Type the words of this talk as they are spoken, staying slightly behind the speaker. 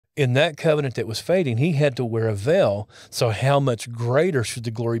in that covenant that was fading, he had to wear a veil. So how much greater should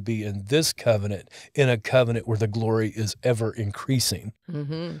the glory be in this covenant, in a covenant where the glory is ever increasing?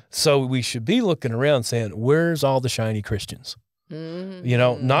 Mm-hmm. So we should be looking around saying, where's all the shiny Christians? Mm-hmm. You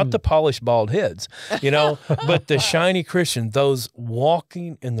know, not the polished bald heads, you know, but the shiny Christian, those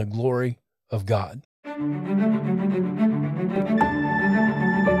walking in the glory of God.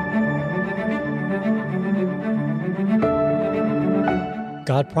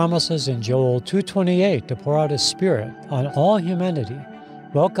 God promises in Joel 2:28 to pour out His Spirit on all humanity.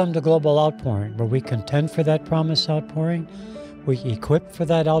 Welcome to Global Outpouring, where we contend for that promised outpouring, we equip for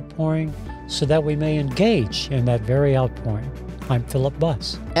that outpouring, so that we may engage in that very outpouring. I'm Philip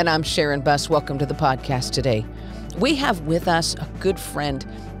Buss. And I'm Sharon Buss. Welcome to the podcast today. We have with us a good friend,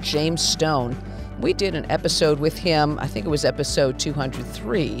 James Stone. We did an episode with him, I think it was episode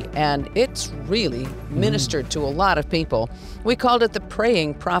 203, and it's really ministered to a lot of people. We called it the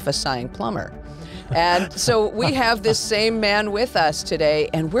Praying, Prophesying Plumber. And so we have this same man with us today,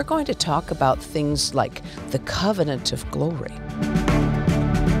 and we're going to talk about things like the covenant of glory.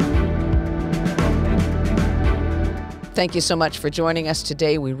 Thank you so much for joining us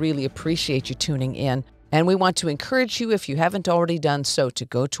today. We really appreciate you tuning in. And we want to encourage you, if you haven't already done so, to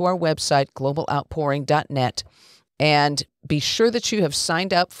go to our website, globaloutpouring.net, and be sure that you have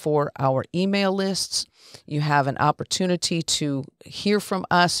signed up for our email lists. You have an opportunity to hear from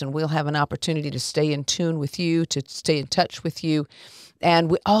us, and we'll have an opportunity to stay in tune with you, to stay in touch with you. And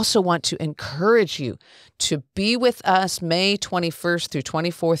we also want to encourage you to be with us May 21st through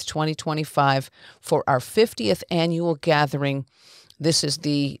 24th, 2025 for our 50th annual gathering. This is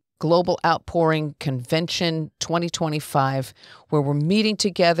the Global Outpouring Convention 2025, where we're meeting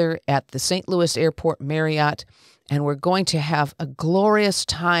together at the St. Louis Airport Marriott, and we're going to have a glorious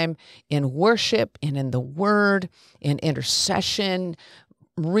time in worship and in the Word, in intercession,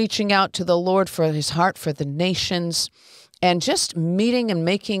 reaching out to the Lord for His heart for the nations, and just meeting and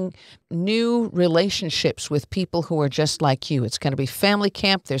making new relationships with people who are just like you. It's going to be family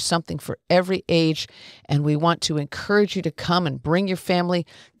camp. There's something for every age, and we want to encourage you to come and bring your family.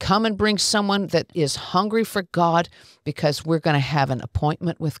 Come and bring someone that is hungry for God, because we're going to have an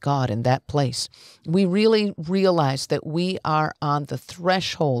appointment with God in that place. We really realize that we are on the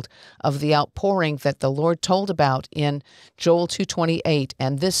threshold of the outpouring that the Lord told about in Joel 2:28,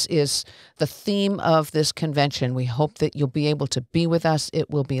 and this is the theme of this convention. We hope that you'll be able to be with us.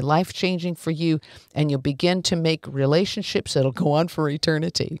 It will be life-changing for you, and you'll begin to make relationships that'll go on for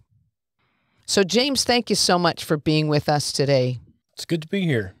eternity. So, James, thank you so much for being with us today. It's good to be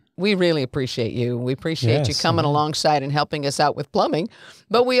here. We really appreciate you. We appreciate you coming alongside and helping us out with plumbing,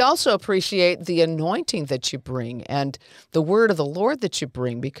 but we also appreciate the anointing that you bring and the word of the Lord that you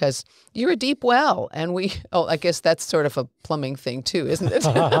bring, because you're a deep well, and I guess that's sort of a plumbing thing too, isn't it?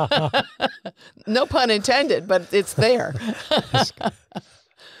 No pun intended, but it's there.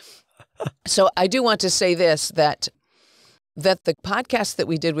 So I do want to say this, that the podcast that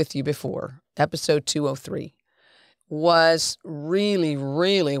we did with you before, episode 203, was really,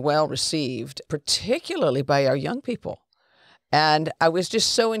 really well received, particularly by our young people. And I was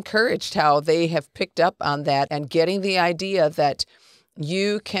just so encouraged how they have picked up on that and getting the idea that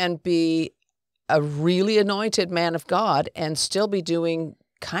you can be a really anointed man of God and still be doing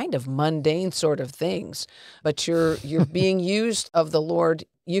kind of mundane sort of things, but you're being used of the Lord.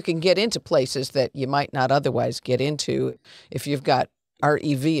 You can get into places that you might not otherwise get into if you've got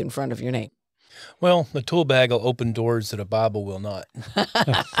REV in front of your name. Well, the tool bag will open doors that a Bible will not.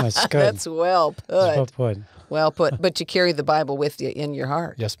 That's good. That's well put. That's well put. Well put. But you carry the Bible with you in your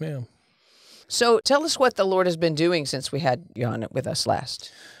heart. Yes, ma'am. So tell us what the Lord has been doing since we had you on it with us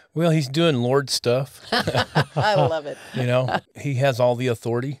last. Well, He's doing Lord stuff. I love it. You know, He has all the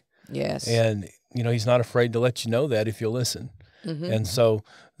authority. Yes. And, you know, He's not afraid to let you know that if you'll listen. Mm-hmm. And so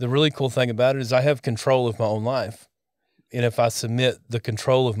the really cool thing about it is I have control of my own life. And if I submit the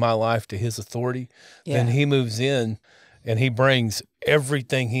control of my life to His authority, then He moves in and He brings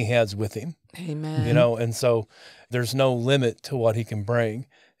everything He has with Him. Amen. You know, and so there's no limit to what He can bring.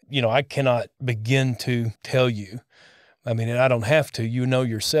 You know, I cannot begin to tell you, I mean, and I don't have to, you know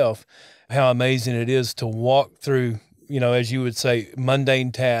yourself, how amazing it is to walk through, you know, as you would say,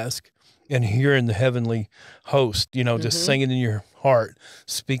 mundane task and hearing the heavenly host, you know, just singing in your heart,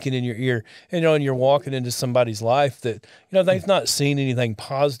 speaking in your ear, and, you know, and you're walking into somebody's life that, you know, they've not seen anything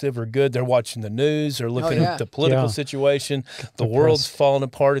positive or good. They're watching the news or looking at the political situation. The world's falling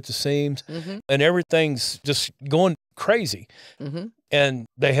apart at the seams, and everything's just going crazy. And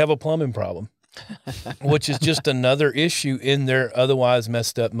they have a plumbing problem, which is just another issue in their otherwise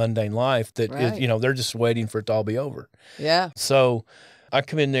messed up mundane life that is, you know, they're just waiting for it to all be over. Yeah. So I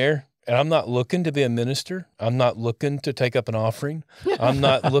come in there and I'm not looking to be a minister. I'm not looking to take up an offering. I'm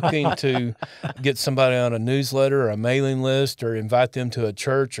not looking to get somebody on a newsletter or a mailing list or invite them to a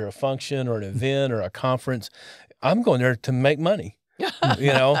church or a function or an event or a conference. I'm going there to make money.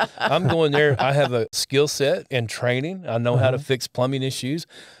 I'm going there. I have a skill set and training. I know how to fix plumbing issues.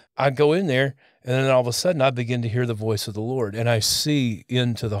 I go in there, and then all of a sudden I begin to hear the voice of the Lord, and I see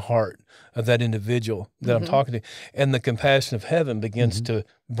into the heart of that individual that I'm talking to, and the compassion of heaven begins to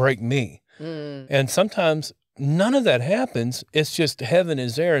break me. And sometimes none of that happens. It's just heaven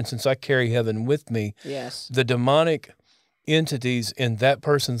is there, and since I carry heaven with me, the demonic entities in that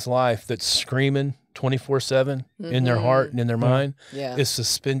person's life that's screaming 24/7 in their heart and in their mind is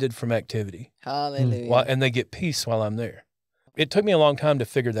suspended from activity. Hallelujah. And they get peace while I'm there. It took me a long time to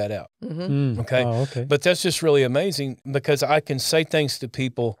figure that out. Okay. Oh, okay. But that's just really amazing because I can say things to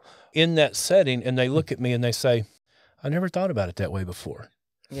people in that setting and they look at me and they say, I never thought about it that way before.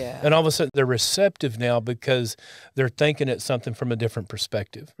 Yeah. And all of a sudden they're receptive now because they're thinking at something from a different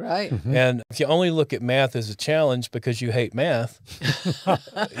perspective. Right. And if you only look at math as a challenge because you hate math,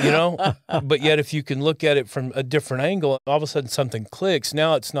 but yet if you can look at it from a different angle, all of a sudden something clicks.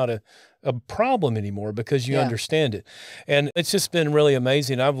 Now it's not a problem anymore because you understand it. And it's just been really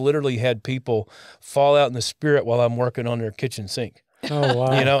amazing. I've literally had people fall out in the spirit while I'm working on their kitchen sink. Oh, wow.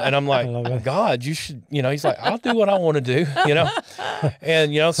 And I'm like, God, you should, he's like, I'll do what I want to do,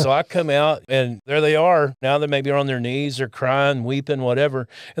 and, so I come out and there they are. Now they maybe are on their knees, they're crying, weeping, whatever.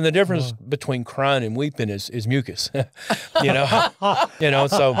 And the difference between crying and weeping is mucus, so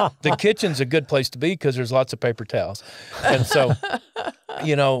the kitchen's a good place to be because there's lots of paper towels. And so,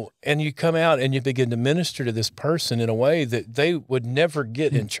 and you come out and you begin to minister to this person in a way that they would never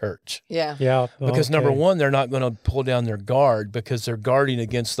get in church. Yeah. Yeah. Because number one, they're not going to pull down their guard because they're guarding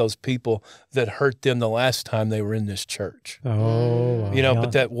against those people that hurt them the last time they were in this church. Oh, wow.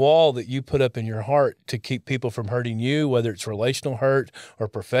 But that wall that you put up in your heart to keep people from hurting you, whether it's relational hurt or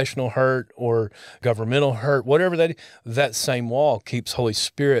professional hurt or governmental hurt, whatever that same wall keeps Holy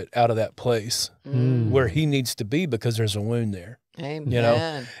Spirit out of that place where he needs to be because there's a wound there.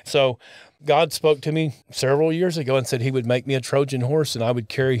 Amen. So God spoke to me several years ago and said he would make me a Trojan horse and I would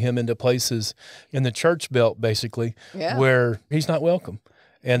carry him into places in the church belt, basically, where he's not welcome.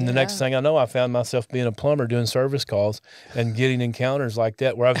 And the next thing I know, I found myself being a plumber doing service calls and getting encounters like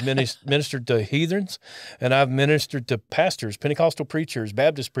that where I've ministered to heathens and I've ministered to pastors, Pentecostal preachers,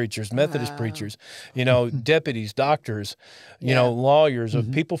 Baptist preachers, Methodist preachers, deputies, doctors, lawyers,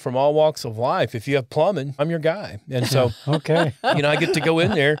 people from all walks of life. If you have plumbing, I'm your guy. And so, I get to go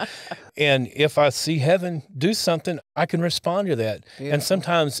in there and if I see heaven do something, I can respond to that. Beautiful. And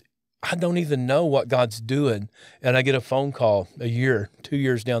sometimes I don't even know what God's doing. And I get a phone call a year, 2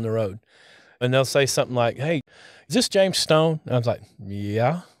 years down the road. And they'll say something like, hey, is this James Stone? And I was like,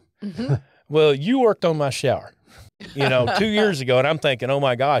 yeah. Well, you worked on my shower, 2 years ago. And I'm thinking, oh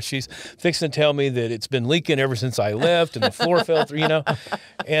my gosh, she's fixing to tell me that it's been leaking ever since I left and the floor fell through,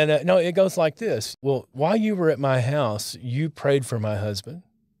 And no, it goes like this. Well, while you were at my house, you prayed for my husband.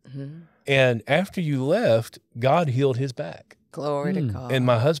 And after you left, God healed his back. Glory to God. And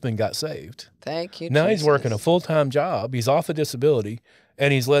my husband got saved. Thank you, Now Jesus. he's working a full-time job. He's off of disability,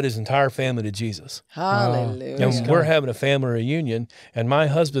 and he's led his entire family to Jesus. Hallelujah. And we're having a family reunion, and my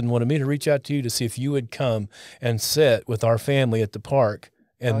husband wanted me to reach out to you to see if you would come and sit with our family at the park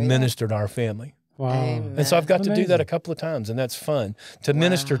and minister to our family. Wow. Amen. And so I've got to do that a couple of times, and that's fun, to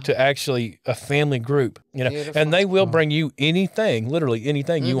minister to actually a family group, Beautiful. and they will bring you anything, literally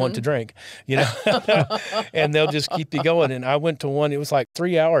anything you want to drink, and they'll just keep you going. And I went to one, it was like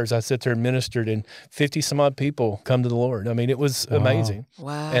 3 hours. I sat there and ministered, and 50 some odd people come to the Lord. I mean, it was amazing.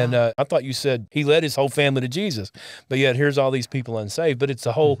 Wow. And I thought you said he led his whole family to Jesus, but yet here's all these people unsaved, but it's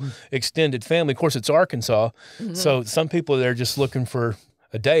a whole extended family. Of course, it's Arkansas, so some people, they're just looking for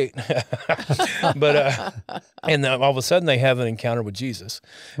a date, but and then all of a sudden they have an encounter with Jesus.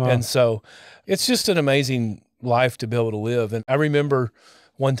 Wow. And so it's just an amazing life to be able to live. And I remember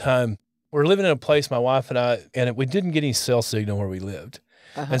one time we were living in a place, my wife and I, and we didn't get any cell signal where we lived.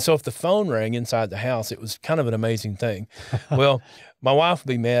 And so if the phone rang inside the house, it was kind of an amazing thing. Well, my wife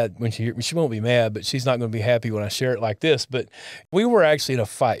will be mad when she won't be mad, but she's not going to be happy when I share it like this. But we were actually in a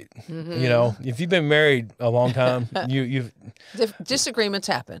fight. If you've been married a long time, you've disagreements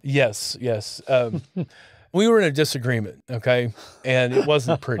happen. Yes. We were in a disagreement, okay, and it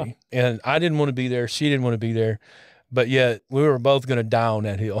wasn't pretty. And I didn't want to be there. She didn't want to be there. But yet we were both going to die on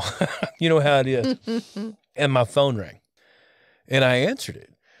that hill. You know how it is. And my phone rang. And I answered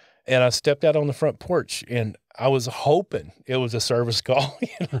it. And I stepped out on the front porch, and I was hoping it was a service call,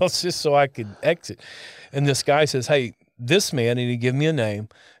 just so I could exit. And this guy says, hey, this man, and he gave me a name.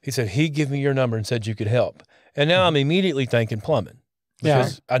 He said, he gave me your number and said you could help. And now I'm immediately thinking plumbing.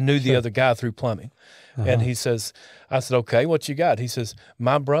 Because I knew the other guy through plumbing. And he says, I said, okay, what you got? He says,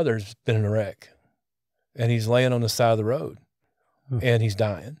 my brother's been in a wreck and he's laying on the side of the road and he's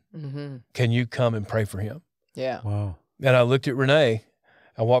dying. Can you come and pray for him? Yeah. Wow. And I looked at Renee.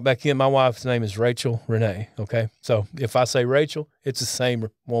 I walked back in. My wife's name is Rachel Renee. Okay. So if I say Rachel, it's the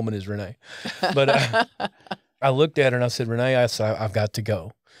same woman as Renee. But I looked at her and I said, Renee, I said, I've got to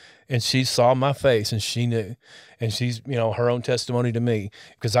go. And she saw my face and she knew. And she's, you know, her own testimony to me.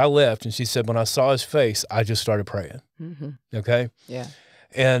 Because I left and she said, when I saw his face, I just started praying. Okay? Yeah.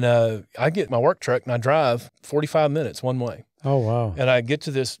 And I get my work truck and I drive 45 minutes one way. Oh, wow. And I get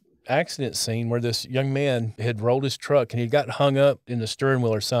to this accident scene where this young man had rolled his truck and he got hung up in the steering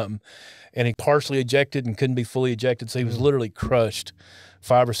wheel or something. And he partially ejected and couldn't be fully ejected. So he was literally crushed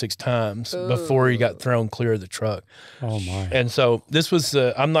 5 or 6 times before he got thrown clear of the truck. Oh, my. And so this was,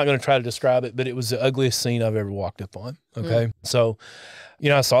 I'm not going to try to describe it, but it was the ugliest scene I've ever walked up on. Okay. So, you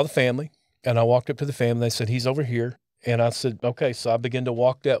know, I saw the family and I walked up to the family. They said, he's over here. And I said, okay. So I began to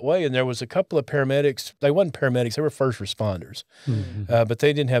walk that way. And there was a couple of paramedics. They weren't paramedics. They were first responders, but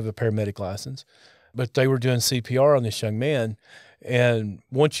they didn't have a paramedic license. But they were doing CPR on this young man. And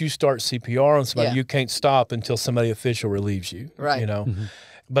once you start CPR on somebody, you can't stop until somebody official relieves you, you know.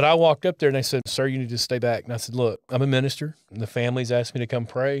 But I walked up there and they said, sir, you need to stay back. And I said, look, I'm a minister. And the families asked me to come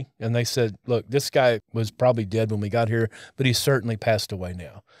pray. And they said, look, this guy was probably dead when we got here, but he's certainly passed away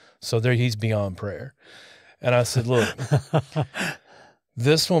now. So there, he's beyond prayer. And I said, look,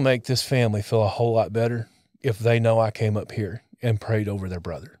 this will make this family feel a whole lot better if they know I came up here and prayed over their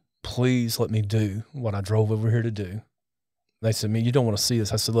brother. Please let me do what I drove over here to do. They said, man, you don't want to see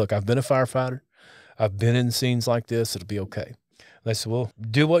this. I said, look, I've been a firefighter. I've been in scenes like this. It'll be okay. They said, well,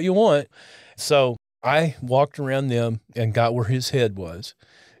 do what you want. So I walked around them and got where his head was.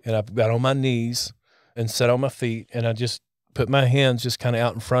 And I got on my knees and sat on my feet. And I just put my hands just kind of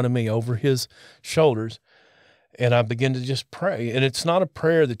out in front of me over his shoulders. And I began to just pray. And it's not a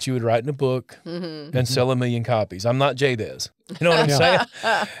prayer that you would write in a book and sell 1 million copies. I'm not Jabez. You know what I'm saying?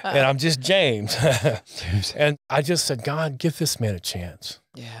 And I'm just James. And I just said, God, give this man a chance.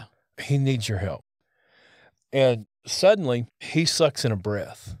 Yeah. He needs your help. And suddenly he sucks in a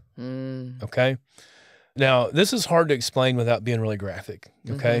breath. Okay. Now, this is hard to explain without being really graphic.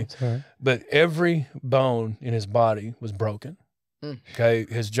 Okay. But every bone in his body was broken. Okay.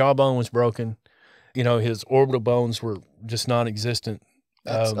 His jawbone was broken. You know, his orbital bones were just non-existent.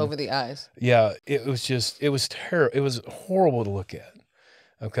 That's over the eyes. Yeah, it was terrible. It was horrible to look at.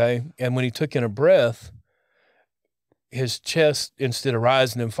 Okay. And when he took in a breath, his chest, instead of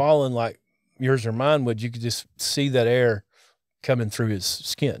rising and falling like yours or mine would, you could just see that air coming through his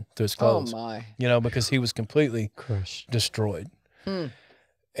skin, through his clothes. Oh, my. You know, because he was completely Crushed. destroyed.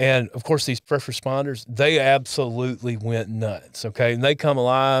 And of course, these first responders, they absolutely went nuts. Okay. And they come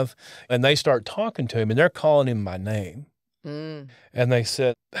alive and they start talking to him and they're calling him by name. And they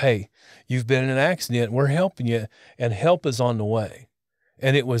said, hey, you've been in an accident. We're helping you and help is on the way.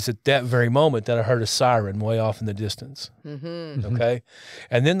 And it was at that very moment that I heard a siren way off in the distance. Okay.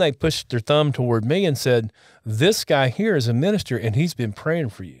 And then they pushed their thumb toward me and said, this guy here is a minister and he's been praying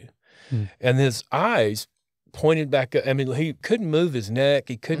for you. And his eyes pointed back up. I mean, he couldn't move his neck.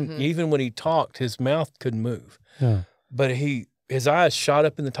 He couldn't, even when he talked, his mouth couldn't move. But his eyes shot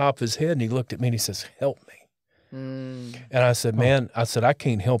up in the top of his head and he looked at me and he says, help me. And I said, man, I said, I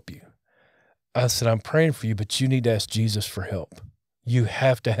can't help you. I said, I'm praying for you, but you need to ask Jesus for help. You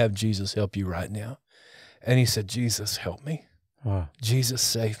have to have Jesus help you right now. And he said, Jesus, help me. Jesus,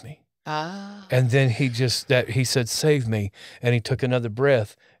 save me. And then he said, save me. And he took another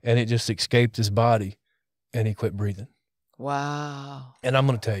breath and it just escaped his body and he quit breathing. Wow. And I'm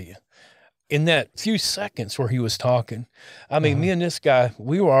going to tell you, in that few seconds where he was talking, I mean, me and this guy,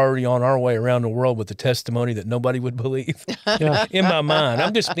 we were already on our way around the world with the testimony that nobody would believe in my mind.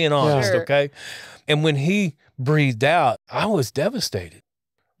 I'm just being honest, okay? And when he breathed out, I was devastated,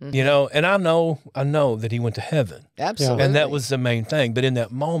 you know, and I know that he went to heaven. Absolutely. And that was the main thing. But in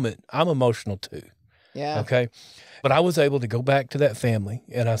that moment, I'm emotional too. Okay. But I was able to go back to that family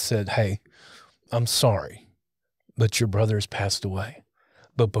and I said, hey, I'm sorry, but your brother has passed away.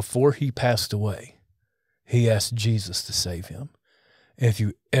 But before he passed away, he asked Jesus to save him. And if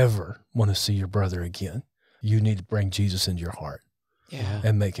you ever want to see your brother again, you need to bring Jesus into your heart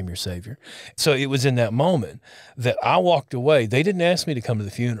and make him your Savior. So it was in that moment that I walked away. They didn't ask me to come to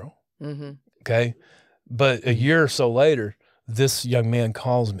the funeral, okay? But a year or so later, this young man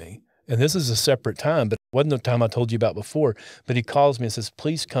calls me, and this is a separate time, but it wasn't the time I told you about before, but he calls me and says,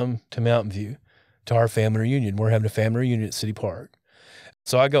 please come to Mountain View to our family reunion. We're having a family reunion at City Park.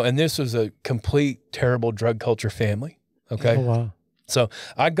 So I go, and this was a complete terrible drug culture family. Okay. Oh, wow. So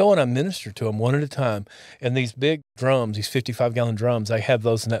I go and I minister to them one at a time. And these big drums, these 55-gallon drums, I have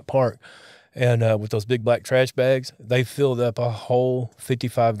those in that park. And with those big black trash bags, they filled up a whole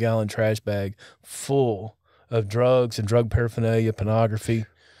 55-gallon trash bag full of drugs and drug paraphernalia, pornography,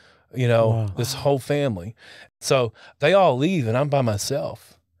 this whole family. So they all leave and I'm by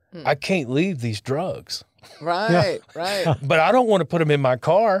myself. I can't leave these drugs. Right. But I don't want to put them in my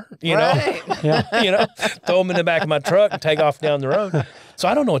car, Right. throw them in the back of my truck and take off down the road. So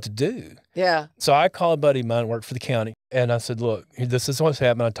I don't know what to do. Yeah. So I called a buddy of mine, worked for the county, and I said, look, this is what's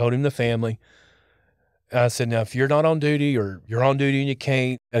happened. I told him the family. I said, now, if you're not on duty or you're on duty and you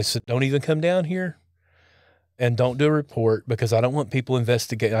can't, I said, don't even come down here and don't do a report because I don't want people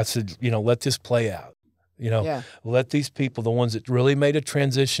investigating. I said, let this play out. Let these people, the ones that really made a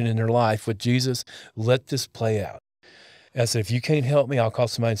transition in their life with Jesus, let this play out. And I said, if you can't help me, I'll call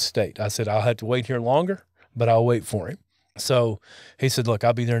somebody in the state. I said, I'll have to wait here longer, but I'll wait for him. So he said, look,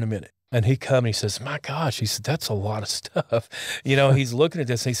 I'll be there in a minute. And he come and he says, my gosh, he said, that's a lot of stuff. He's looking at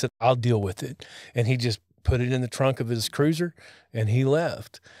this and he said, I'll deal with it. And he just put it in the trunk of his cruiser and he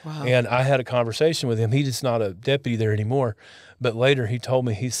left. Wow. And I had a conversation with him. He's not a deputy there anymore. But later he told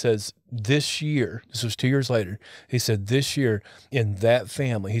me, he says, this year, this was 2 years later, he said, this year in that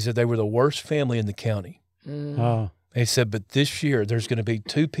family, he said they were the worst family in the county. Oh. He said, but this year there's going to be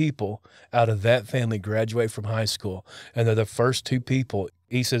 2 people out of that family graduate from high school. And they're the first 2 people,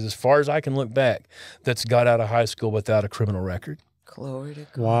 he says, as far as I can look back, that's got out of high school without a criminal record. Glory to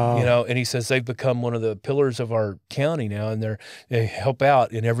God. Wow. And he says they've become one of the pillars of our county now, and they help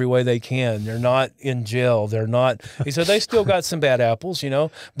out in every way they can. They're not in jail. They're not, he said they still got some bad apples,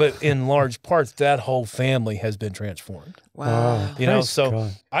 but in large parts, that whole family has been transformed. Wow. Praise So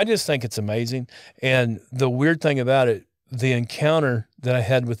God. I just think it's amazing. And the weird thing about it, the encounter that I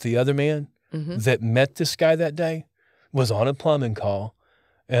had with the other man that met this guy that day was on a plumbing call.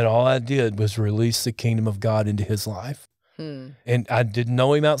 And all I did was release the kingdom of God into his life. And I didn't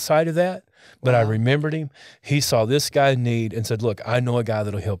know him outside of that, but I remembered him. He saw this guy in need and said, look, I know a guy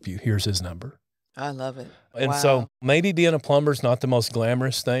that'll help you. Here's his number. I love it. And so maybe being a plumber is not the most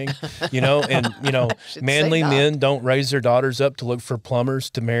glamorous thing, and, manly men don't raise their daughters up to look for plumbers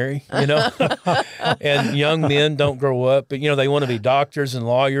to marry, and young men don't grow up, but, they want to be doctors and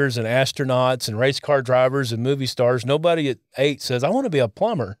lawyers and astronauts and race car drivers and movie stars. Nobody at 8 says, I want to be a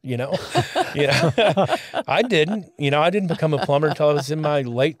plumber, I didn't, I didn't become a plumber until I was in my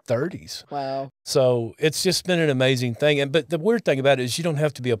late 30s. Wow. So it's just been an amazing thing. But the weird thing about it is you don't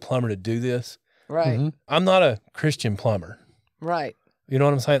have to be a plumber to do this. Right. I'm not a Christian plumber. Right. You know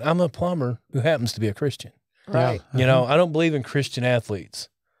what I'm saying? I'm a plumber who happens to be a Christian. Right. I don't believe in Christian athletes,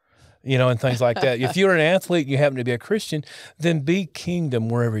 and things like that. If you're an athlete and you happen to be a Christian, then be kingdom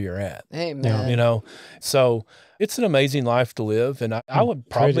wherever you're at. Amen. So it's an amazing life to live. And I would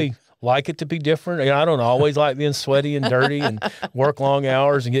probably like it to be different. I don't always like being sweaty and dirty and work long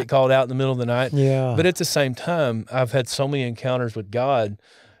hours and get called out in the middle of the night. Yeah. But at the same time, I've had so many encounters with God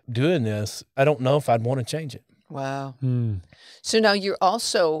doing this, I don't know if I'd want to change it. Wow. So now you're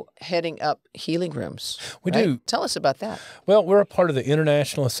also heading up healing rooms. We right? do. Tell us about that. Well, we're a part of the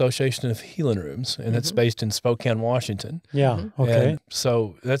International Association of Healing Rooms, and it's based in Spokane, Washington. Yeah. Okay. And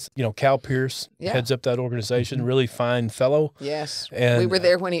so that's, Cal Pierce heads up that organization, really fine fellow. Yes. And we were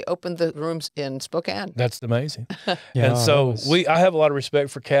there when he opened the rooms in Spokane. That's amazing. Yeah, and so that was- I have a lot of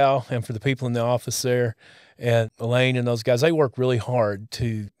respect for Cal and for the people in the office there. And Elaine and those guys, they work really hard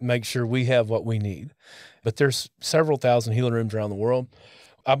to make sure we have what we need. But there's several thousand healing rooms around the world.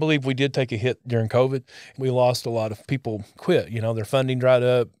 I believe we did take a hit during COVID. We lost a lot of people quit. Their funding dried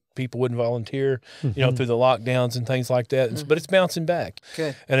up. People wouldn't volunteer, through the lockdowns and things like that. But it's bouncing back.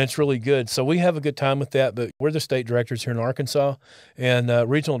 Good. And it's really good. So we have a good time with that. But we're the state directors here in Arkansas and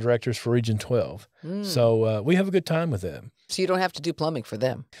regional directors for Region 12. So we have a good time with them. So you don't have to do plumbing for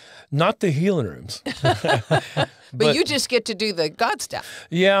them. Not the healing rooms. But you just get to do the God stuff.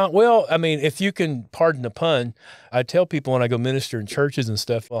 Yeah, well, if you can pardon the pun, I tell people when I go minister in churches and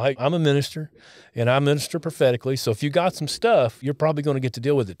stuff, well, hey, I'm a minister, and I minister prophetically, so if you got some stuff, you're probably going to get to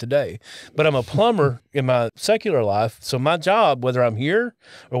deal with it today. But I'm a plumber in my secular life, so my job, whether I'm here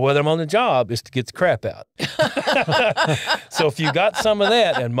or whether I'm on the job, is to get the crap out. So if you got some of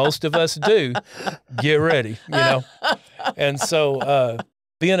that, and most of us do, get ready, And so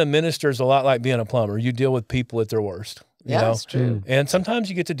being a minister is a lot like being a plumber. You deal with people at their worst. That's true. And sometimes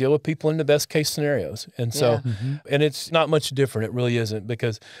you get to deal with people in the best case scenarios. And so, and it's not much different. It really isn't,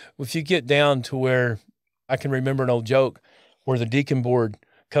 because if you get down to where, I can remember an old joke where the deacon board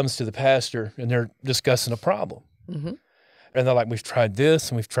comes to the pastor and they're discussing a problem. Mm-hmm. And they're like, we've tried this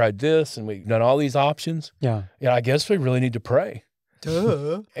and we've tried this and we've done all these options. Yeah. Yeah, I guess we really need to pray.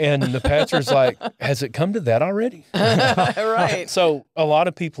 Duh. And the pastor's like, has it come to that already? Right. So a lot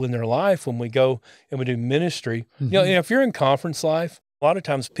of people in their life, when we go and we do ministry, you know, if you're in conference life, a lot of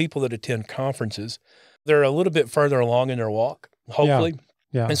times people that attend conferences, they're a little bit further along in their walk, hopefully.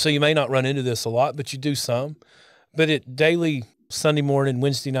 Yeah. And so you may not run into this a lot, but you do some. But at daily, Sunday morning,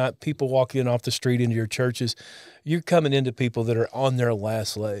 Wednesday night, people walk in off the street into your churches, you're coming into people that are on their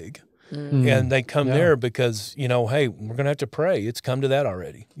last leg. And they come there because, you know, hey, we're going to have to pray. It's come to that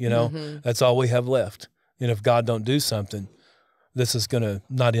already. You know, that's all we have left. And if God don't do something, this is going to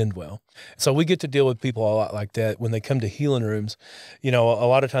not end well. So we get to deal with people a lot like that when they come to healing rooms. You know, a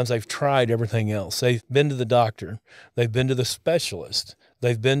lot of times they've tried everything else. They've been to the doctor. They've been to the specialist.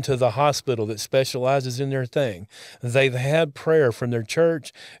 They've been to the hospital that specializes in their thing. They've had prayer from their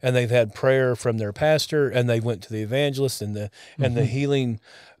church, and they've had prayer from their pastor, and they went to the evangelist and the healing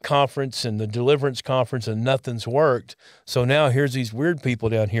conference and the deliverance conference, and nothing's worked. So now here's these weird people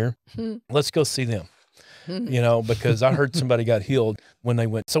down here. Let's go see them. You know, because I heard somebody got healed when they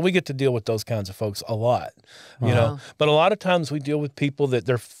went. So we get to deal with those kinds of folks a lot, you know. But a lot of times we deal with people that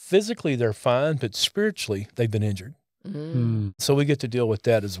they're fine, but spiritually they've been injured. So we get to deal with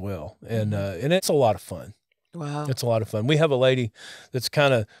that as well. And it's a lot of fun. Wow. It's a lot of fun. We have a lady that's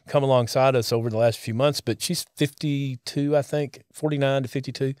kind of come alongside us over the last few months, but she's 52, I think, 49 to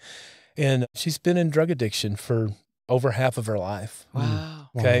 52. And she's been in drug addiction for over half of her life. Wow.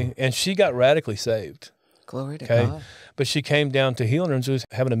 Okay. Wow. And she got radically saved. Glory to Okay. God. But she came down to healing rooms. We was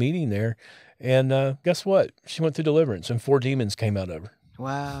having a meeting there. And guess what? She went through deliverance and 4 demons came out of her.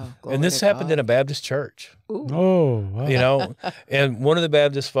 Wow. Glory And this to happened God. in a Baptist church, Ooh. Oh, wow. you know, and one of the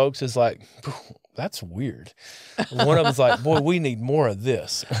Baptist folks is like, that's weird. One of them's like, boy, we need more of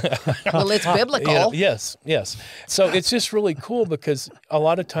this. Well, it's biblical. You know, yes. So it's just really cool because a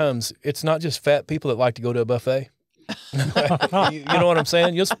lot of times it's not just fat people that like to go to a buffet. You know what I'm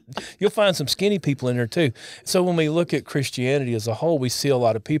saying? You'll find some skinny people in there too. So when we look at Christianity as a whole, we see a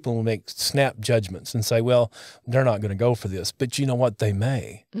lot of people who make snap judgments and say, well, they're not going to go for this. But you know what? They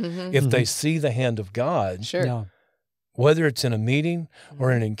may. If they see the hand of God, Sure. Yeah. whether it's in a meeting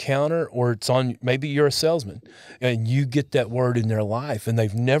or an encounter, or it's on, maybe you're a salesman and you get that word in their life and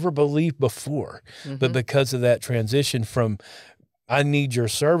they've never believed before. But because of that transition from, I need your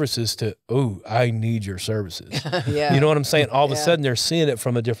services to, oh, I need your services. Yeah. You know what I'm saying? All of a sudden they're seeing it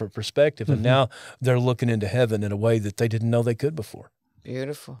from a different perspective. And now they're looking into heaven in a way that they didn't know they could before.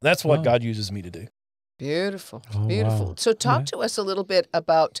 Beautiful. That's what God uses me to do. Beautiful. Oh, Beautiful. wow. So talk to us a little bit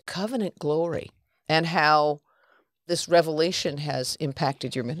about covenant glory and how this revelation has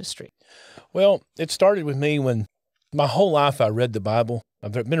impacted your ministry. Well, it started with me when my whole life I read the Bible.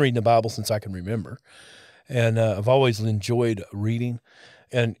 I've been reading the Bible since I can remember. And I've always enjoyed reading,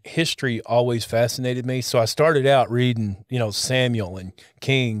 and history always fascinated me. So I started out reading, you know, Samuel and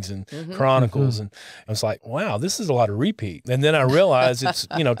Kings and Chronicles. And I was like, wow, this is a lot of repeat. And then I realized it's,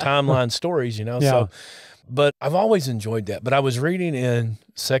 you know, timeline stories, you know. Yeah. So, but I've always enjoyed that. But I was reading in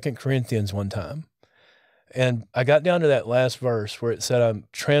 2 Corinthians one time, and I got down to that last verse where it said, I'm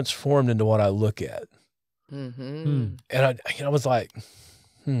transformed into what I look at. And I was like,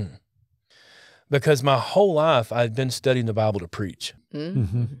 because my whole life I'd been studying the Bible to preach.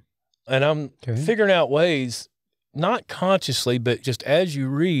 And I'm figuring out ways, not consciously, but just as you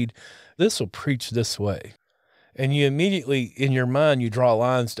read, this will preach this way. And you immediately, in your mind, you draw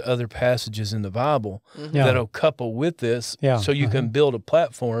lines to other passages in the Bible that'll couple with this so you can build a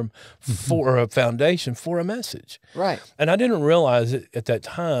platform for a foundation for a message. Right. And I didn't realize it at that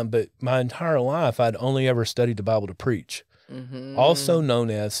time, but my entire life I'd only ever studied the Bible to preach. Also known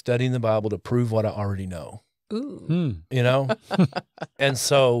as studying the Bible to prove what I already know. Ooh. You know? And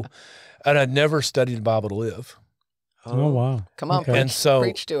so, and I'd never studied the Bible to live. Oh, wow. Come on, Okay. preach, And so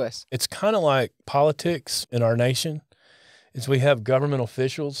preach to us. it's kind of like politics in our nation, is we have government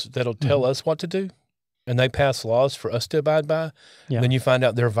officials that'll tell us what to do, and they pass laws for us to abide by. Yeah. Then you find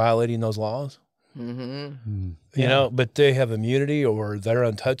out they're violating those laws. You know, but they have immunity or they're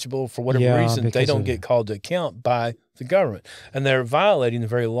untouchable for whatever reason. They because don't of- get called to account by the government, and they're violating the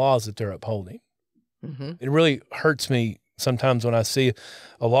very laws that they're upholding. It really hurts me sometimes when I see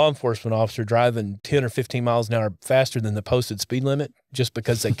a law enforcement officer driving 10 or 15 miles an hour faster than the posted speed limit just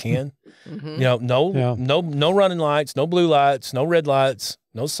because they can. You know, no running lights, no blue lights, no red lights,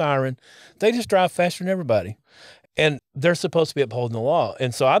 no siren. They just drive faster than everybody. And they're supposed to be upholding the law.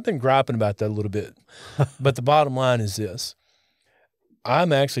 And so I've been griping about that a little bit. But the bottom line is this.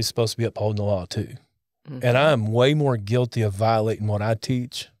 I'm actually supposed to be upholding the law too. And I am way more guilty of violating what I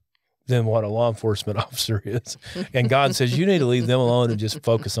teach than what a law enforcement officer is. And God says, you need to leave them alone and just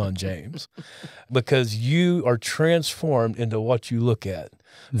focus on James, because you are transformed into what you look at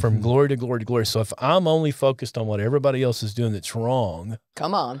from glory to glory to glory. So if I'm only focused on what everybody else is doing that's wrong,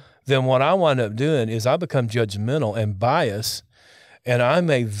 Come on. then what I wind up doing is I become judgmental and biased, and I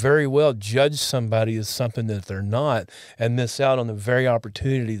may very well judge somebody as something that they're not and miss out on the very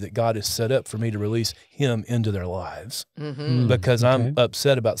opportunity that God has set up for me to release him into their lives because I'm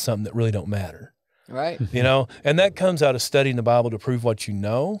upset about something that really don't matter. Right. You know, and that comes out of studying the Bible to prove what you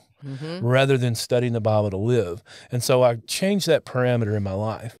know rather than studying the Bible to live. And so I changed that parameter in my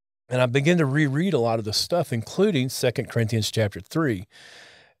life, and I began to reread a lot of the stuff, including 2 Corinthians chapter 3.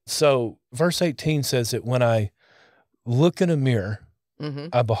 So verse 18 says that when I look in a mirror,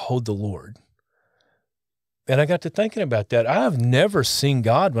 I behold the Lord. And I got to thinking about that. I've never seen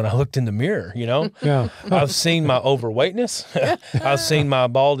God when I looked in the mirror, you know? I've seen my overweightness. I've seen my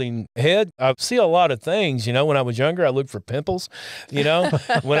balding head. I see a lot of things, you know. When I was younger, I looked for pimples, you know.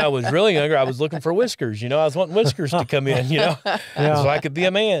 When I was really younger, I was looking for whiskers, you know. I was wanting whiskers to come in, you know, so I could be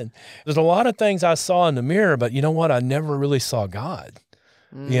a man. There's a lot of things I saw in the mirror, but you know what? I never really saw God,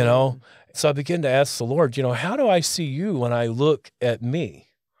 you know. So I began to ask the Lord, you know, how do I see you when I look at me?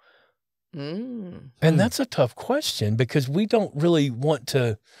 And that's a tough question, because we don't really want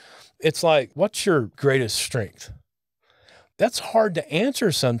to. It's like, what's your greatest strength? That's hard to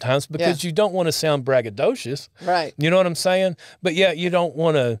answer sometimes, because you don't want to sound braggadocious. Right. You know what I'm saying? But yet you don't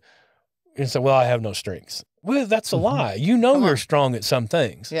want to say, well, I have no strengths. Well, that's a lie. You know you're strong at some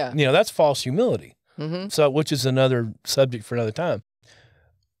things. Yeah. You know, that's false humility. So, which is another subject for another time.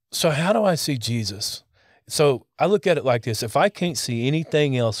 So how do I see Jesus? So I look at it like this. If I can't see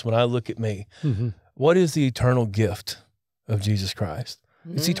anything else when I look at me, what is the eternal gift of Jesus Christ?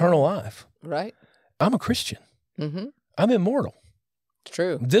 It's eternal life. Right. I'm a Christian. I'm immortal.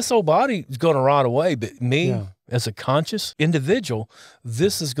 True. This old body is going to rot away, but me as a conscious individual,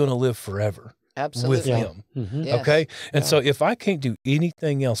 this is going to live forever. Absolutely. With him. Yes. Okay? And so if I can't do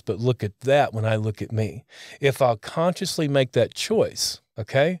anything else but look at that when I look at me, if I'll consciously make that choice,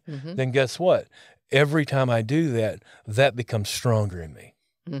 okay, then guess what? Every time I do that, that becomes stronger in me.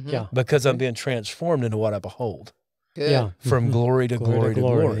 Because I'm being transformed into what I behold. Good. From glory to glory to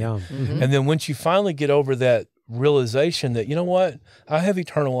glory. And then once you finally get over that realization that, you know what, I have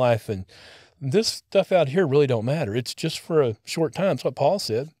eternal life, and this stuff out here really don't matter. It's just for a short time. That's what Paul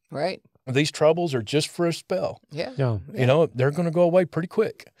said. Right. These troubles are just for a spell. Yeah. You know, they're going to go away pretty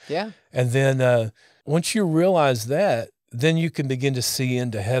quick. Yeah. And then once you realize that, then you can begin to see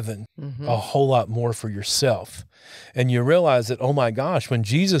into heaven a whole lot more for yourself. And you realize that, oh my gosh, when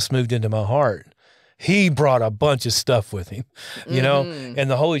Jesus moved into my heart, he brought a bunch of stuff with him, you know, and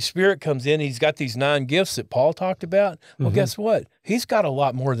the Holy Spirit comes in. He's got these 9 gifts that Paul talked about. Well, guess what? He's got a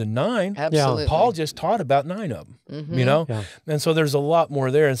lot more than 9. Absolutely. Paul just taught about 9 of them, you know, and so there's a lot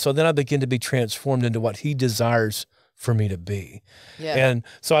more there. And so then I begin to be transformed into what he desires for me to be. And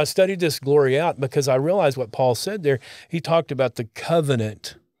so I studied this glory out because I realized what Paul said there. He talked about the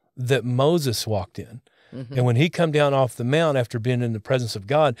covenant that Moses walked in. And when he come down off the mount after being in the presence of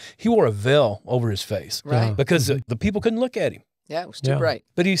God, he wore a veil over his face because the people couldn't look at him. Yeah, it was too bright.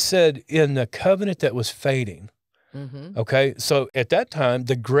 But he said in the covenant that was fading, okay, so at that time,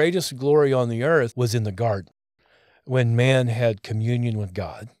 the greatest glory on the earth was in the garden when man had communion with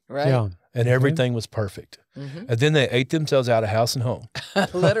God. Right. And everything was perfect. And then they ate themselves out of house and home.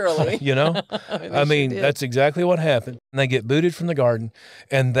 Literally. You know? I mean, that's exactly what happened. And they get booted from the garden,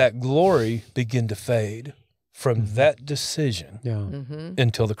 and that glory began to fade from that decision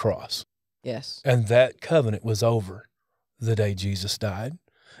until the cross. Yes. And that covenant was over the day Jesus died,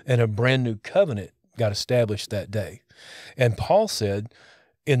 and a brand new covenant got established that day. And Paul said,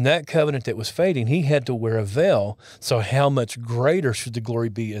 in that covenant that was fading, he had to wear a veil. So how much greater should the glory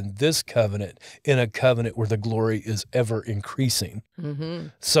be in this covenant, in a covenant where the glory is ever increasing?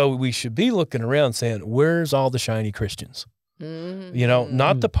 So we should be looking around saying, where's all the shiny Christians? You know,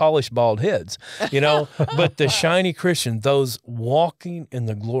 not the polished bald heads, you know, but the shiny Christian, those walking in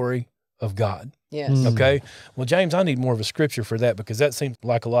the glory of God. Yes. Okay. Well, James, I need more of a scripture for that, because that seems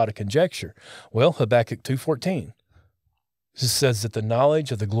like a lot of conjecture. Well, Habakkuk 2:14. It says that the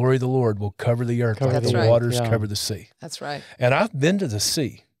knowledge of the glory of the Lord will cover the earth like the waters cover the sea. That's right. And I've been to the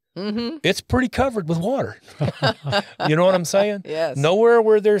sea. It's pretty covered with water. You know what I'm saying? Yes. Nowhere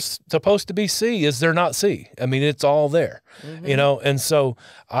where there's supposed to be sea is there not sea. I mean, it's all there, you know? And so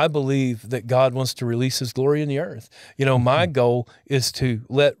I believe that God wants to release his glory in the earth. You know, my goal is to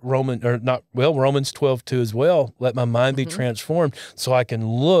let Romans 12:2 as well, let my mind be transformed so I can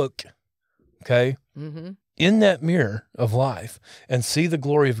look okay, Mm-hmm. in that mirror of life and see the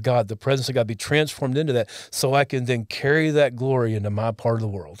glory of God, the presence of God, be transformed into that so I can then carry that glory into my part of the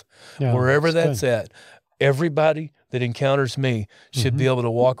world. Yeah, Wherever that's that's at, everybody that encounters me should be able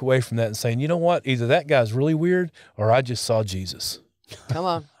to walk away from that and saying, you know what, either that guy's really weird or I just saw Jesus. Come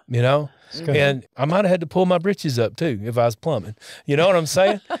on. You know? good. And I might have had to pull my britches up too if I was plumbing. You know what I'm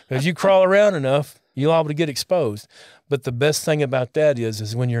saying? Because you crawl around enough, you're liable to get exposed. But the best thing about that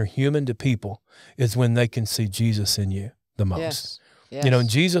is when you're human to people, is when they can see Jesus in you the most. Yes. Yes. You know, and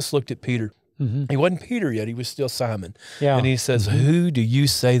Jesus looked at Peter. Mm-hmm. He wasn't Peter yet. He was still Simon. Yeah. And he says, who do you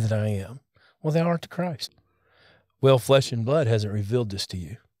say that I am? Well, thou art the Christ. Well, flesh and blood hasn't revealed this to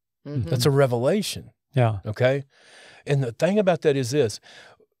you. Mhm. That's a revelation. Yeah. Okay. And the thing about that is this.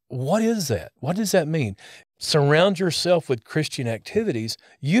 What is that? What does that mean? Surround yourself with Christian activities.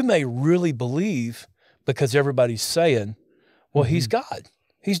 You may really believe because everybody's saying, well, he's God.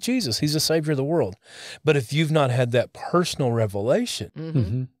 He's Jesus. He's the Savior of the world. But if you've not had that personal revelation,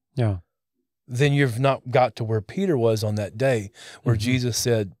 Mm-hmm. Yeah. then you've not got to where Peter was on that day where Jesus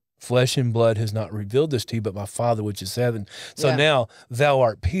said, flesh and blood has not revealed this to you, but my Father which is heaven. So Yeah. now thou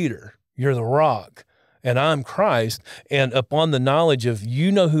art Peter. You're the rock. And I'm Christ. And upon the knowledge of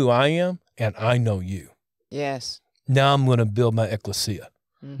you know who I am and I know you. Yes. Now I'm going to build my ecclesia,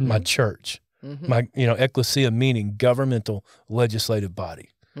 Mhm. my church, Mhm. my, ecclesia meaning governmental legislative body.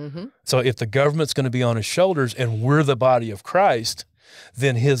 Mhm. So if the government's going to be on his shoulders and we're the body of Christ,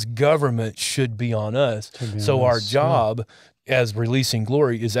 then his government should be on us. Should be So on our us, job as releasing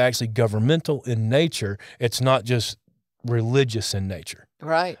glory is actually governmental in nature. It's not just religious in nature.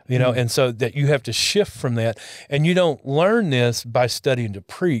 Right. And so that you have to shift from that. And you don't learn this by studying to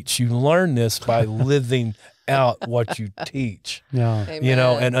preach. You learn this by living out what you teach, Yeah. Amen.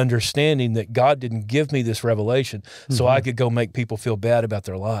 and understanding that God didn't give me this revelation so I could go make people feel bad about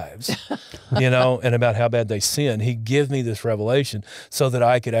their lives, and about how bad they sin. He gave me this revelation so that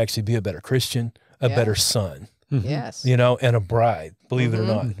I could actually be a better Christian, a Yeah. better son, Yes. and a bride, believe it or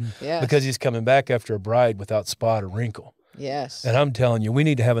not, Yes. because he's coming back after a bride without spot or wrinkle. Yes. And I'm telling you, we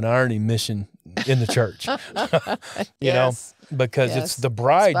need to have an ironing mission in the church, Yes. because Yes. it's the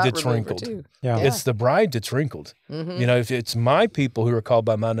bride Spot that's remover, wrinkled. too. Yeah. It's the bride that's wrinkled. Mhm. If it's my people who are called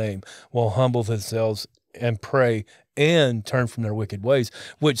by my name will humble themselves and pray and turn from their wicked ways,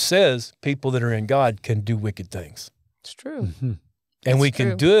 which says people that are in God can do wicked things. It's true. And we It's can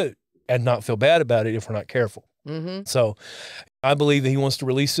true. do it and not feel bad about it if we're not careful. Mm-hmm. So I believe that he wants to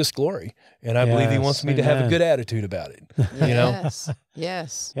release this glory, and I believe he Yes, wants me to have a amen. good attitude about it. Yes.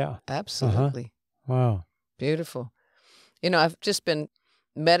 Yes. Yeah. Absolutely. Wow. Beautiful. I've just been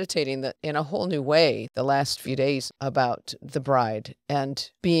meditating that in a whole new way the last few days about the bride and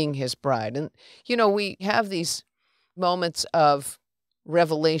being his bride. And, we have these moments of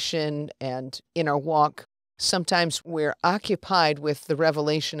revelation, and in our walk, sometimes we're occupied with the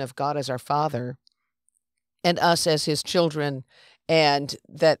revelation of God as our Father and us as his children, and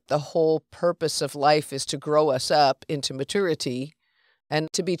that the whole purpose of life is to grow us up into maturity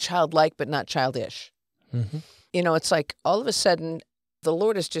and to be childlike but not childish. Mm-hmm. It's like all of a sudden the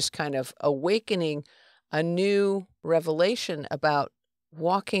Lord is just kind of awakening a new revelation about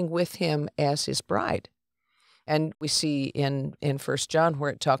walking with him as his bride. And we see in 1 John where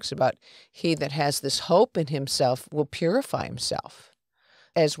it talks about he that has this hope in himself will purify himself.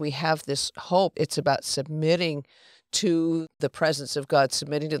 As we have this hope, it's about submitting to the presence of God,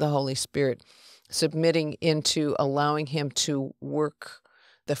 submitting to the Holy Spirit, submitting into allowing him to work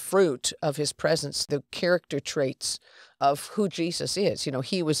the fruit of his presence, the character traits of who Jesus is.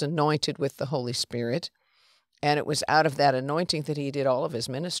 He was anointed with the Holy Spirit, and it was out of that anointing that he did all of his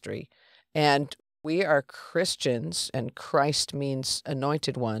ministry. And we are Christians, and Christ means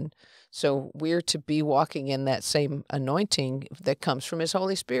anointed one. So we're to be walking in that same anointing that comes from his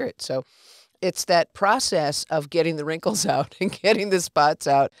Holy Spirit. So it's that process of getting the wrinkles out and getting the spots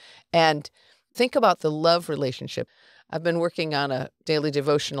out. And think about the love relationship. I've been working on a daily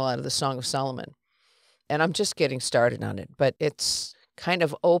devotional out of the Song of Solomon, and I'm just getting started on it. But it's kind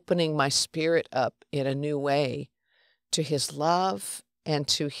of opening my spirit up in a new way to his love and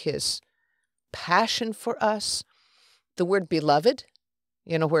to his passion for us. The word beloved,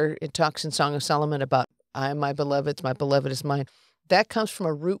 where it talks in Song of Solomon about, I am my beloved's, my beloved is mine. That comes from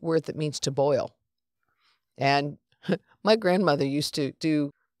a root word that means to boil. And my grandmother used to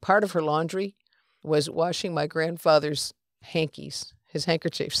do part of her laundry was washing my grandfather's hankies, his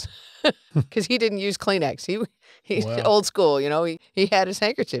handkerchiefs, because he didn't use Kleenex. He's Wow. old school, he had his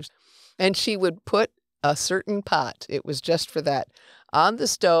handkerchiefs. And she would put a certain pot, it was just for that, on the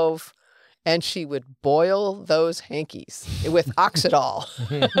stove, and she would boil those hankies with oxidol.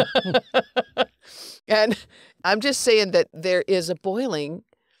 And I'm just saying that there is a boiling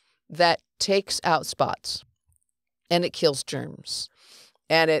that takes out spots, and it kills germs,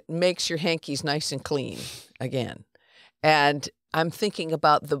 and it makes your hankies nice and clean again. And I'm thinking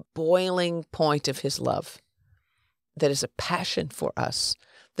about the boiling point of his love, that is a passion for us,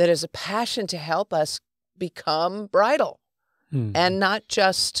 that is a passion to help us become bridal, and not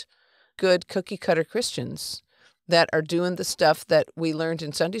just good cookie cutter Christians that are doing the stuff that we learned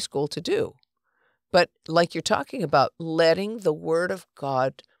in Sunday school to do. But like you're talking about, letting the Word of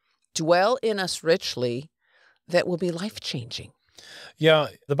God dwell in us richly, that will be life-changing. Yeah,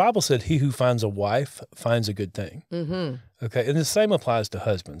 the Bible said, he who finds a wife finds a good thing. Okay, and the same applies to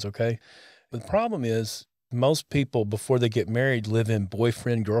husbands, okay? The problem is, most people, before they get married, live in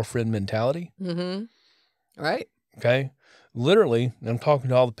boyfriend-girlfriend mentality. Right? Okay? Literally, and I'm talking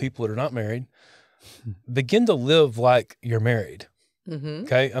to all the people that are not married, begin to live like you're married.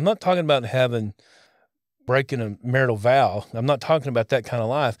 Okay? I'm not talking about breaking a marital vow. I'm not talking about that kind of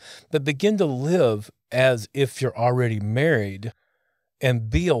life, but begin to live as if you're already married, and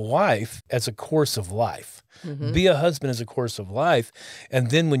be a wife as a course of life. Be a husband as a course of life. And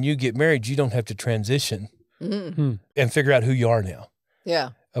then when you get married, you don't have to transition and figure out who you are now.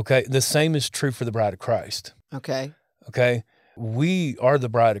 Yeah. Okay? The same is true for the bride of Christ. Okay. Okay? We are the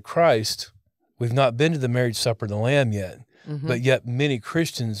bride of Christ. We've not been to the marriage supper of the Lamb yet, but yet many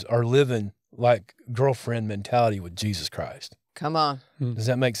Christians are living like girlfriend mentality with Jesus Christ. Come on. Does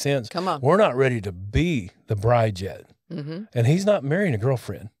that make sense? Come on. We're not ready to be the bride yet. And he's not marrying a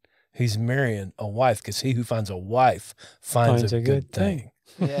girlfriend. He's marrying a wife, because he who finds a wife finds a good thing.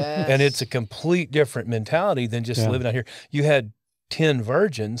 Yes. And it's a complete different mentality than just living out here. You had 10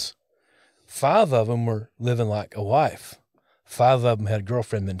 virgins. 5 of them were living like a wife. 5 of them had a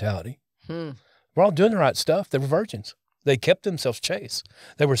girlfriend mentality. We're all doing the right stuff. They were virgins. They kept themselves chaste.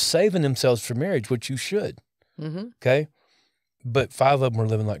 They were saving themselves for marriage, which you should. Okay? But 5 of them were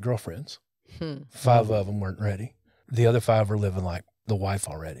living like girlfriends. 5 of them weren't ready. The other 5 were living like the wife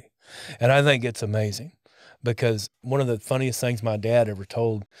already. And I think it's amazing, because one of the funniest things my dad ever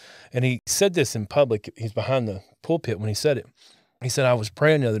told, and he said this in public, he's behind the pulpit when he said it. He said, I was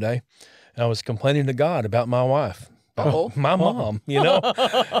praying the other day, and I was complaining to God about my wife, my mom, you know.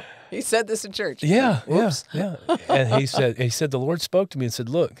 He said this in church. Yeah, Whoops. yeah. And he said, the Lord spoke to me and said,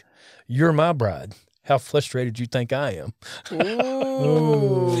 look, you're my bride. How frustrated you think I am?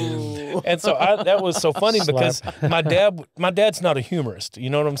 Ooh. And so that was so funny, because my dad's not a humorist. You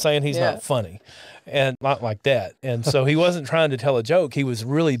know what I'm saying? He's not funny, and not like that. And so he wasn't trying to tell a joke. He was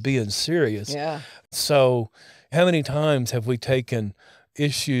really being serious. Yeah. So how many times have we taken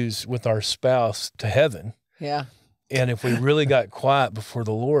issues with our spouse to heaven? Yeah. And if we really got quiet before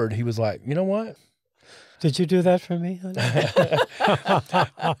the Lord, he was like, you know what? Did you do that for me?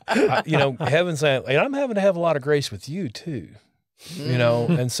 You know, heaven's saying, and I'm having to have a lot of grace with you too. You know,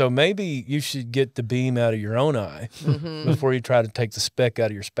 and so maybe you should get the beam out of your own eye before you try to take the speck out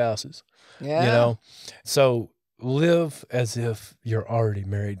of your spouse's. Yeah. You know, so live as if you're already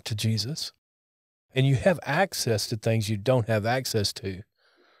married to Jesus, and you have access to things you don't have access to.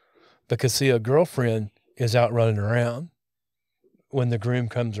 Because see, a girlfriend is out running around when the groom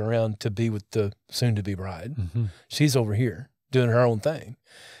comes around to be with the soon-to-be bride. She's over here doing her own thing.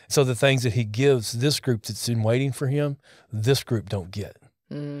 So the things that he gives this group that's in waiting for him, this group don't get.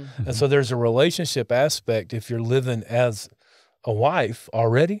 And so there's a relationship aspect, if you're living as a wife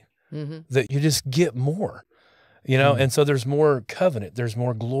already, that you just get more, you know? And so there's more covenant, there's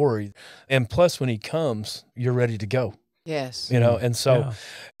more glory. And plus when he comes, you're ready to go. Yes. You know, and so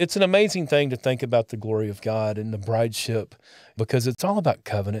it's an amazing thing to think about the glory of God and the brideship, because it's all about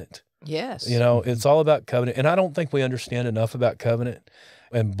covenant. Yes. You know, it's all about covenant. And I don't think we understand enough about covenant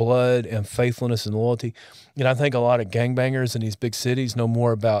and blood and faithfulness and loyalty. You know, I think a lot of gangbangers in these big cities know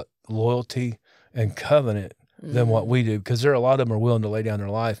more about loyalty and covenant than what we do, because there are a lot of them are willing to lay down their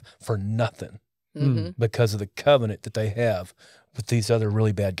life for nothing because of the covenant that they have with these other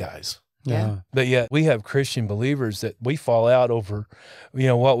really bad guys. Yeah. But yet we have Christian believers that we fall out over, you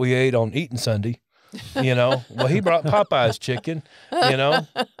know, what we ate on Eating Sunday. You know, well, he brought Popeye's chicken, you know,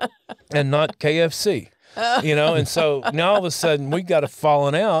 and not KFC, you know, and so now all of a sudden we got a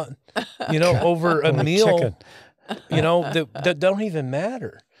falling out, you know, over a meal, you know, that don't even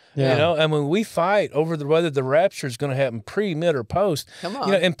matter. Yeah. You know, and when we fight over whether the rapture is going to happen pre, mid, or post, Come on.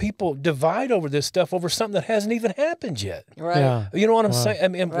 you know, and people divide over this stuff over something that hasn't even happened yet. Right. Yeah. You know what I'm saying? I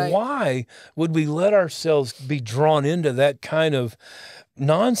mean, Right. why would we let ourselves be drawn into that kind of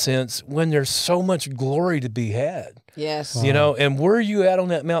nonsense when there's so much glory to be had. Yes. You know, and where you at on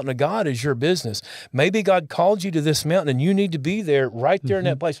that mountain of God is your business. Maybe God called you to this mountain and you need to be there, right there in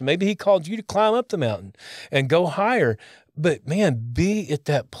that place. Maybe he called you to climb up the mountain and go higher. But man, be at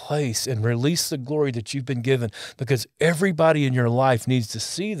that place and release the glory that you've been given, because everybody in your life needs to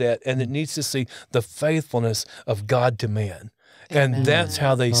see that, and it needs to see the faithfulness of God to man. Amen. And that's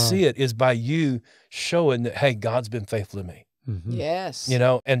how they see it, is by you showing that, hey, God's been faithful to me. Yes. You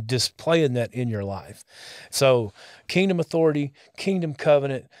know, and displaying that in your life. So kingdom authority, kingdom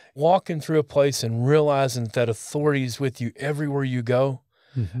covenant, walking through a place and realizing that authority is with you everywhere you go.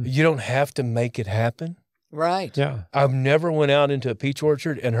 You don't have to make it happen. Right. Yeah. I've never went out into a peach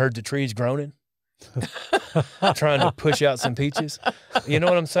orchard and heard the trees groaning, trying to push out some peaches. You know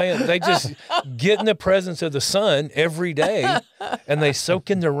what I'm saying? They just get in the presence of the sun every day, and they soak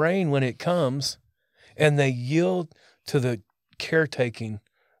in the rain when it comes, and they yield to the caretaking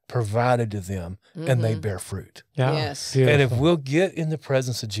provided to them, and they bear fruit. Yeah. Yes. Beautiful. And if we'll get in the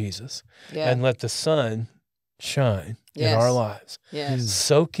presence of Jesus and let the sun shine in our lives,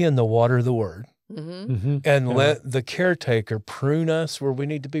 soak in the water of the word, and let the caretaker prune us where we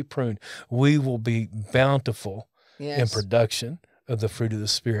need to be pruned, we will be bountiful in production of the fruit of the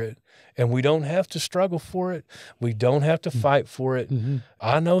Spirit. And we don't have to struggle for it. We don't have to fight for it.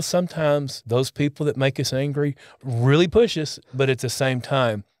 I know sometimes those people that make us angry really push us, but at the same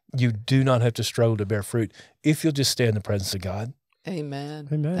time, you do not have to struggle to bear fruit if you'll just stay in the presence of God. Amen.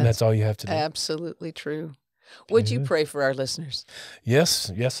 And that's all you have to do. Absolutely true. Would you pray for our listeners?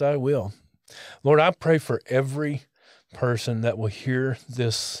 Yes, I will. Lord, I pray for every person that will hear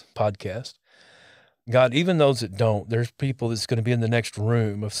this podcast. God, even those that don't, there's people that's going to be in the next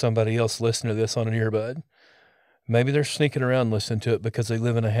room of somebody else listening to this on an earbud. Maybe they're sneaking around listening to it because they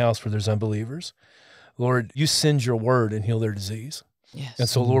live in a house where there's unbelievers. Lord, you send your word and heal their disease. Yes. And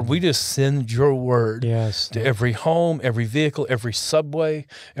so, Lord, we just send your word to every home, every vehicle, every subway,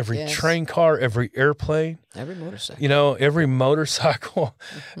 every train car, every airplane. Every motorcycle. You know, every motorcycle,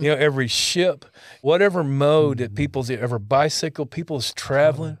 you know, every ship, whatever mode that every bicycle, people's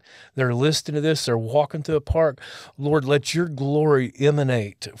traveling, they're listening to this, they're walking through a park. Lord, let your glory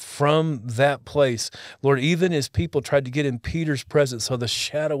emanate from that place. Lord, even as people tried to get in Peter's presence so the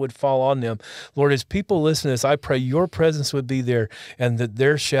shadow would fall on them. Lord, as people listen to this, I pray your presence would be there and that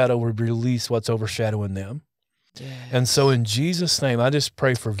their shadow would release what's overshadowing them. Yes. And so in Jesus' name, I just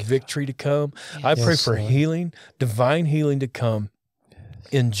pray for victory to come. Yes. I pray for healing, divine healing to come.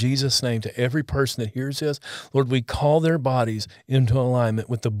 In Jesus' name, to every person that hears this, Lord, we call their bodies into alignment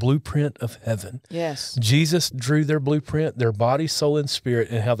with the blueprint of heaven. Yes. Jesus drew their blueprint, their body, soul, and spirit,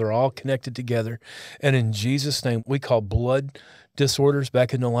 and how they're all connected together. And in Jesus' name, we call blood disorders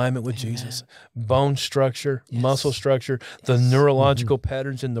back in alignment with Jesus. Bone structure, muscle structure, the neurological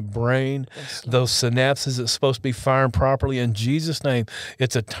patterns in the brain, those synapses that's supposed to be firing properly. In Jesus' name,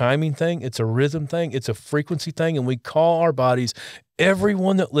 it's a timing thing, it's a rhythm thing, it's a frequency thing, and we call our bodies,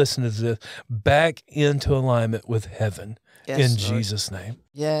 everyone that listens to this, back into alignment with heaven. In Jesus' name.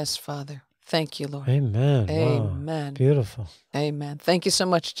 Yes, Father. Thank you, Lord. Amen. Amen. Wow. Beautiful. Amen. Thank you so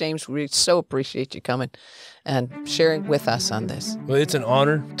much, James. We so appreciate you coming and sharing with us on this. Well, it's an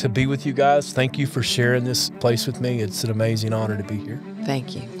honor to be with you guys. Thank you for sharing this place with me. It's an amazing honor to be here.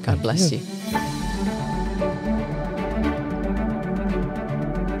 Thank you. God bless you.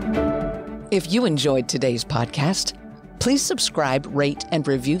 If you enjoyed today's podcast, please subscribe, rate, and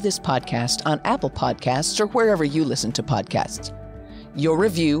review this podcast on Apple Podcasts or wherever you listen to podcasts. Your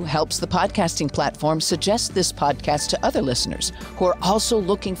review helps the podcasting platform suggest this podcast to other listeners who are also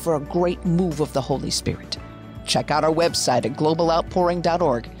looking for a great move of the Holy Spirit. Check out our website at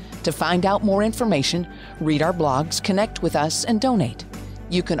globaloutpouring.org to find out more information, read our blogs, connect with us, and donate.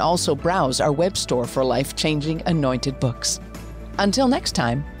 You can also browse our web store for life-changing anointed books. Until next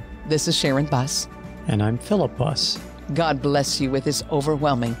time, this is Sharon Buss. And I'm Philip Buss. God bless you with his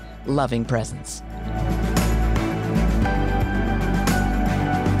overwhelming, loving presence.